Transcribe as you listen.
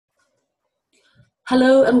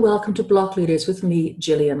Hello and welcome to Blockleaders with me,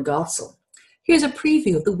 Gillian Gottsell. Here's a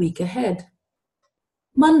preview of the week ahead.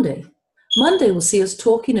 Monday. Monday will see us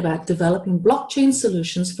talking about developing blockchain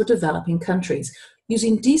solutions for developing countries,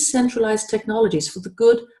 using decentralized technologies for the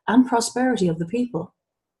good and prosperity of the people.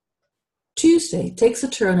 Tuesday takes a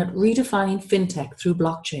turn at redefining fintech through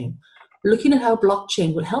blockchain, looking at how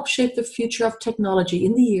blockchain will help shape the future of technology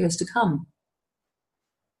in the years to come.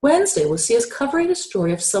 Wednesday will see us covering a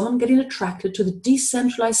story of someone getting attracted to the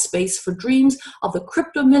decentralized space for dreams of the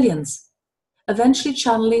crypto millions, eventually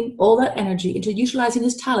channeling all that energy into utilizing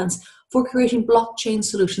his talents for creating blockchain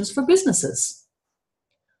solutions for businesses.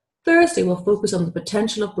 Thursday will focus on the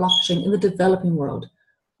potential of blockchain in the developing world,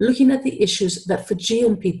 looking at the issues that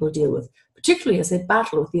Fijian people deal with, particularly as they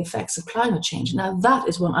battle with the effects of climate change. Now that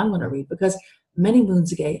is one I'm going to read because many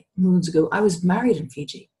moons ago I was married in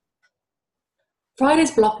Fiji.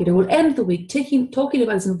 Friday's Blockeader will end the week talking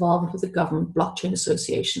about his involvement with the Government Blockchain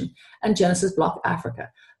Association and Genesis Block Africa,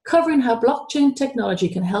 covering how blockchain technology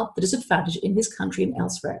can help the disadvantaged in his country and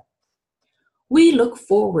elsewhere. We look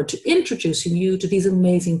forward to introducing you to these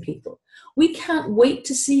amazing people. We can't wait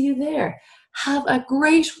to see you there. Have a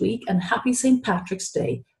great week and happy St. Patrick's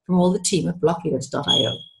Day from all the team at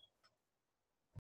Blockeaders.io.